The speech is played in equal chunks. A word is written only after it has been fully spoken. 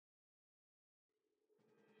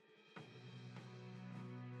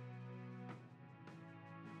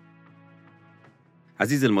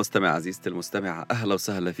عزيزي المستمع، عزيزتي المستمعة، أهلا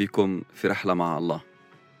وسهلا فيكم في رحلة مع الله.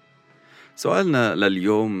 سؤالنا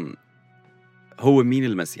لليوم هو: مين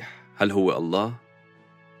المسيح؟ هل هو الله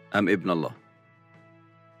أم ابن الله؟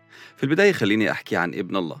 في البداية خليني أحكي عن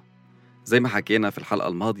ابن الله. زي ما حكينا في الحلقة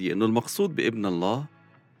الماضية إنه المقصود بابن الله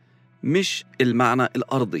مش المعنى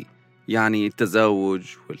الأرضي، يعني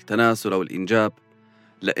التزاوج والتناسل أو الإنجاب،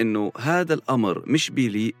 لأنه هذا الأمر مش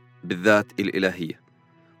بيليق بالذات الإلهية،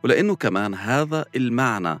 ولأنه كمان هذا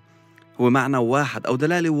المعنى هو معنى واحد أو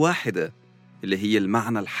دلالة واحدة اللي هي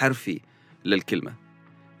المعنى الحرفي للكلمة.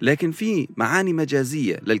 لكن في معاني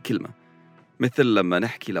مجازية للكلمة، مثل لما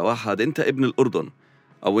نحكي لواحد أنت ابن الأردن،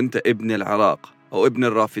 أو أنت ابن العراق، أو ابن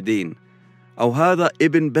الرافدين، أو هذا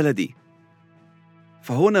ابن بلدي.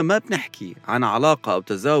 فهنا ما بنحكي عن علاقة أو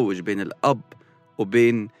تزاوج بين الأب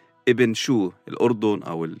وبين ابن الأردن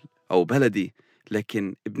أو بلدي،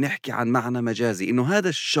 لكن بنحكي عن معنى مجازي، إنه هذا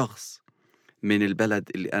الشخص من البلد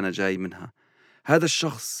اللي أنا جاي منها، هذا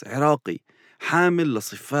الشخص عراقي حامل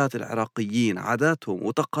لصفات العراقيين، عاداتهم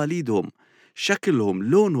وتقاليدهم، شكلهم،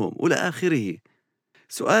 لونهم وإلى آخره.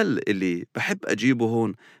 سؤال اللي بحب أجيبه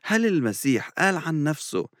هون: هل المسيح قال عن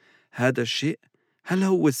نفسه هذا الشيء؟ هل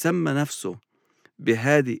هو سمى نفسه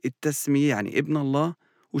بهذه التسمية، يعني ابن الله؟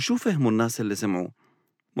 وشو فهموا الناس اللي سمعوه؟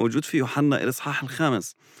 موجود في يوحنا الإصحاح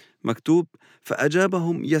 5 مكتوب: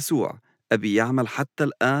 فأجابهم يسوع: أبي يعمل حتى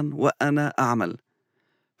الآن وأنا أعمل.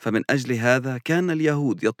 فمن أجل هذا كان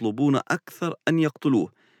اليهود يطلبون أكثر أن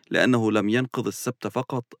يقتلوه، لأنه لم ينقض السبت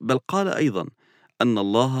فقط، بل قال أيضا أن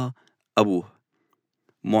الله أبوه،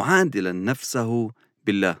 معادلا نفسه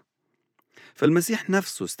بالله. فالمسيح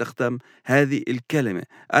نفسه استخدم هذه الكلمة،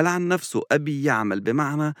 قال عن نفسه أبي يعمل،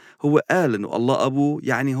 بمعنى هو قال أنه الله أبوه،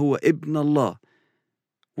 يعني هو ابن الله.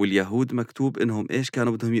 واليهود مكتوب إنهم إيش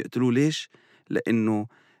كانوا بدهم يقتلوه؟ ليش؟ لأنه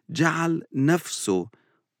جعل نفسه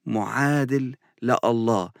معادل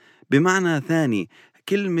لله. بمعنى ثاني،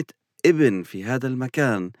 كلمة ابن في هذا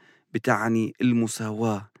المكان بتعني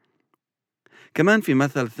المساواة. كمان في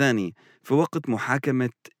مثل ثاني، في وقت محاكمة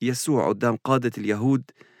يسوع قدام قادة اليهود،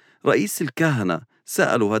 رئيس الكهنة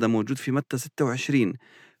سأله، هذا موجود في متى 26: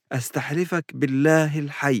 أستحلفك بالله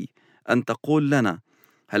الحي أن تقول لنا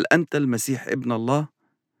هل أنت المسيح ابن الله؟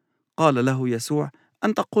 قال له يسوع: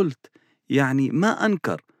 أنت قلت. يعني ما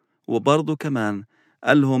أنكر. وبرضو كمان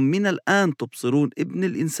قال لهم: من الآن تبصرون ابن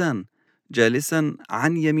الإنسان جالسا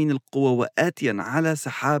عن يمين القوة وآتيا على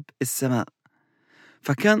سحاب السماء.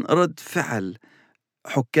 فكان رد فعل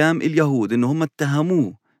حكام اليهود إنه هم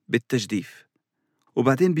اتهموه بالتجديف،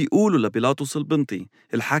 وبعدين بيقولوا لبيلاطس البنطي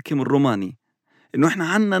الحاكم الروماني إنه إحنا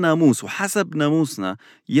عنا ناموس، وحسب ناموسنا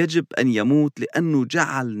يجب أن يموت لأنه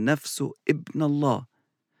جعل نفسه ابن الله.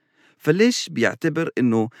 فليش بيعتبر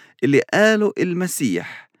إنه اللي قاله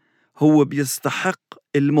المسيح هو بيستحق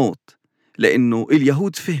الموت؟ لأنه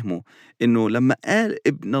اليهود فهموا إنه لما قال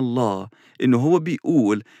ابن الله إنه هو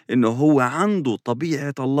بيقول إنه هو عنده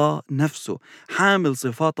طبيعة الله نفسه، حامل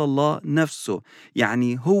صفات الله نفسه،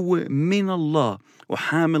 يعني هو من الله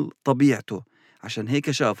وحامل طبيعته. عشان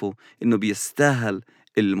هيك شافوا إنه بيستاهل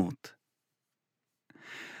الموت.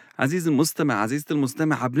 عزيزي المستمع، عزيزتي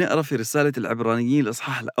المستمعة، بنقرأ في رسالة العبرانيين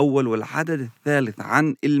الإصحاح 1 والعدد 3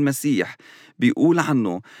 عن المسيح، بيقول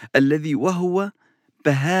عنه: الذي وهو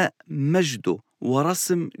بهاء مجده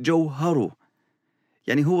ورسم جوهره،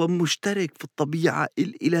 يعني هو مشترك في الطبيعة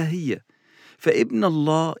الإلهية. فابن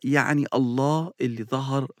الله يعني الله اللي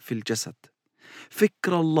ظهر في الجسد،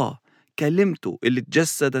 فكر الله، كلمته اللي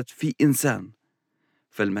تجسدت في إنسان.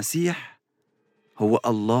 فالمسيح هو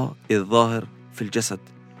الله الظاهر في الجسد،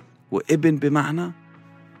 وابن بمعنى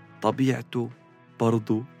طبيعته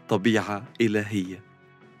برضو طبيعة إلهية.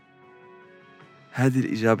 هذه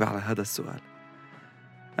الإجابة على هذا السؤال.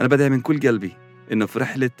 أنا بدعي من كل قلبي إنه في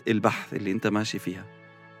رحلة البحث اللي أنت ماشي فيها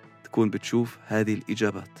تكون بتشوف هذه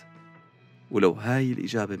الإجابات. ولو هاي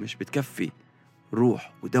الإجابة مش بتكفي،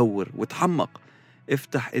 روح ودور وتحمق،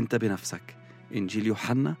 افتح أنت بنفسك إنجيل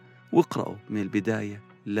يوحنا واقرأه من البداية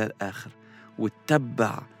للآخر،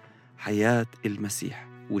 وتتبع حياة المسيح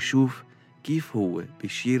وشوف كيف هو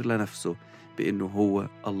بيشير لنفسه بأنه هو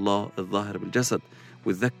الله الظاهر بالجسد.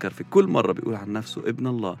 وتذكر في كل مرة بيقول عن نفسه ابن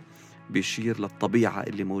الله بيشير للطبيعة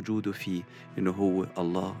اللي موجودة فيه، إنه هو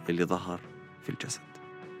الله اللي ظهر في الجسد.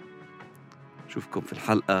 شوفكم في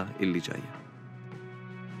الحلقة اللي جاية.